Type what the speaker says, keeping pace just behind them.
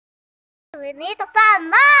We need to find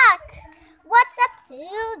Mark! What's up,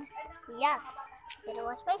 dude? Yes, it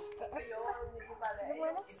was my step. The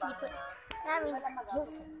one of secret. I mean,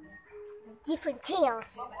 different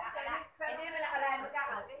tales.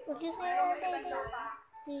 Would you say anything?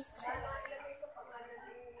 Please check.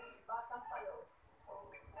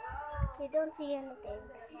 We don't see anything.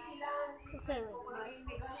 Okay,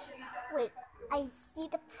 wait. I see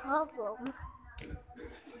the problem.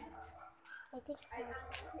 I think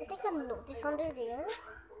I noticed under there.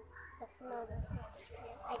 But no, there's nothing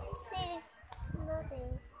there. I can see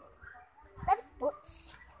nothing. Is that a bush?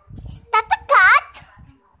 Is that a cat?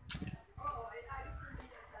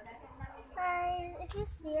 Guys, if you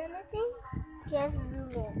see anything, just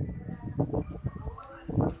zoom in.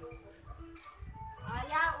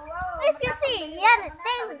 If you see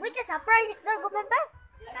anything, which is a Project Zorgo member,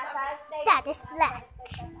 that is black.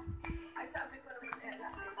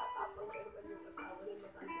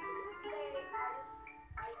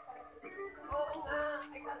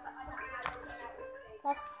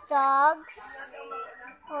 That's dogs.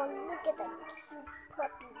 Oh, look at that cute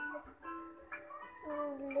puppy.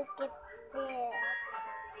 Look at that.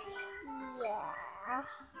 Yeah.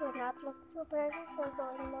 We're not looking for presents, so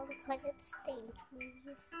going more because it's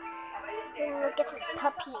dangerous. Look at the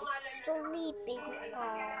puppy. It's sleeping.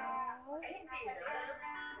 Aww.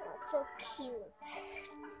 That's so cute.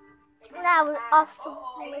 Now we're off to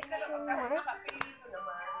mission Mark.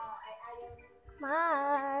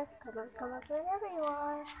 Mark, come on, wherever you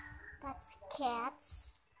are. That's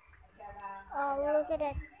cats. Oh, look at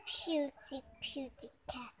that cutie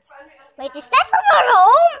cat. Wait, is that from our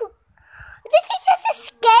home? Did she just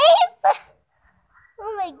escape?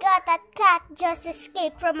 Oh my god, that cat just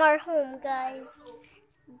escaped from our home, guys.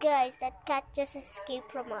 Guys, that cat just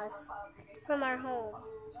escaped from us. From our home.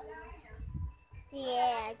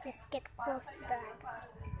 Yeah, just get close to that.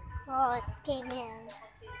 Oh, it came in.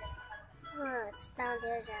 Oh, it's down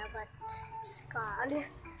there now, but it's gone.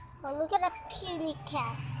 Oh, look at that puny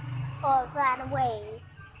cat. Oh, it ran away.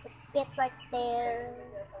 Get right there.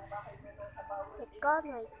 It gone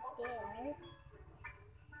right there.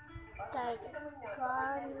 Guys, it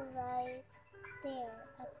gone right there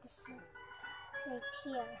at the seat. Right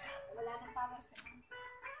here.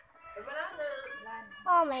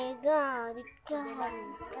 Oh my god,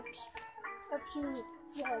 guys. A puny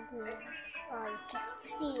dog now. Oh, you can't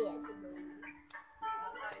see it.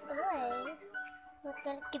 Anyway, I'm not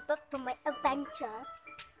gonna give up on my adventure.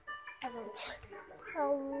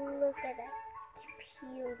 Oh, look at that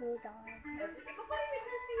puny dog.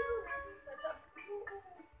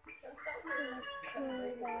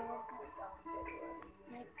 Puny dog.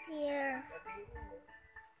 Right there.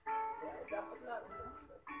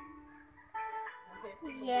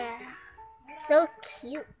 Yeah, so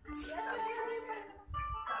cute.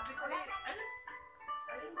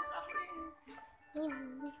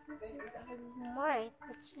 Mark,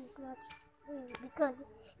 but she's not because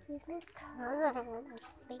he's my cousin, I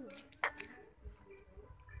think.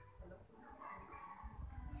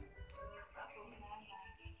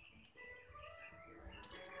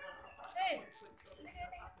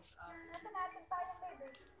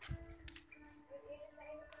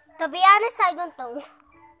 To be honest, I don't know.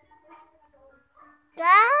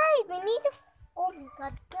 Guys, we need to. Oh my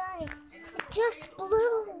god, guys. It just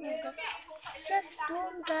bloomed. Just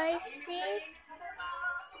bloomed, guys. See?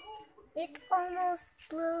 It almost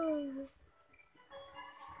bloomed.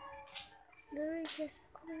 Literally just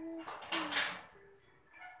almost bloomed.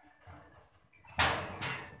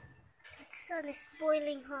 The sun is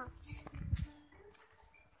boiling hot.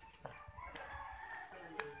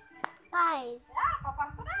 Guys,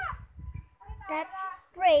 that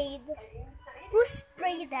sprayed. Who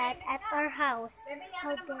sprayed that at our house?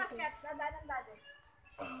 How did it?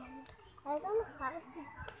 I don't know how to.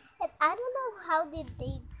 I don't know how did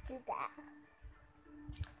they do that.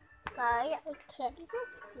 Guys, I can't even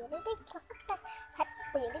see anything because of that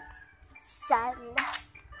boiling sun.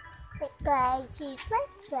 But guys, here's my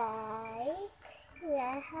bike.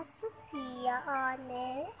 Yeah, it has Sophia on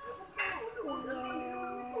it.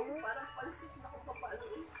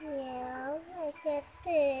 Yeah, look at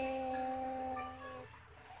it.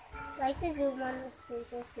 Like to zoom on the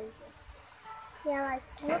faces. Yeah, like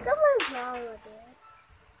look at my mom with it.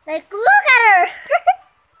 Like look at her.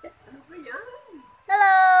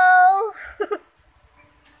 Hello.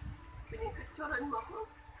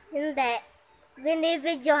 Hindi.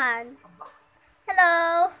 Binibidyohan.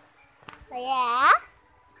 Hello. Oh, yeah.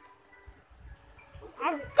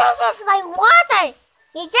 And this is my water.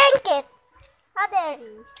 You drink it. How dare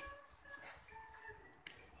you?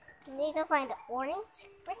 You need to find the orange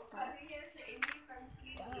crystal.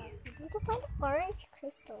 to find an orange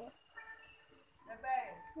crystal.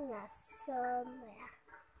 Yeah, so yeah.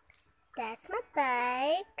 That's my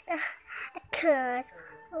bike. Cause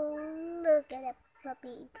look at that puppy.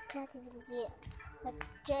 You can't even see it. But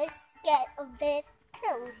just get a bit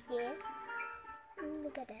close here.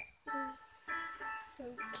 Look at that. So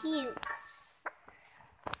cute.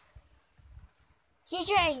 She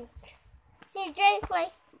drank. She drank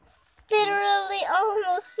like literally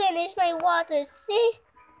almost finished my water. See?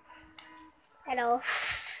 Hello.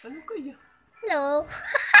 Hello.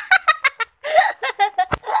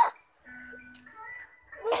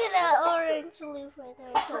 Look at that orange leaf right there.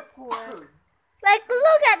 It's so cool. Like,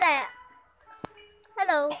 look at that.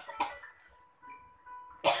 Hello.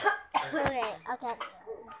 Okay.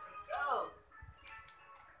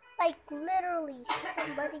 Like, literally,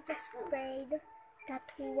 somebody just sprayed that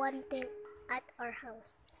one thing at our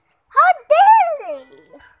house. How dare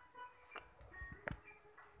they?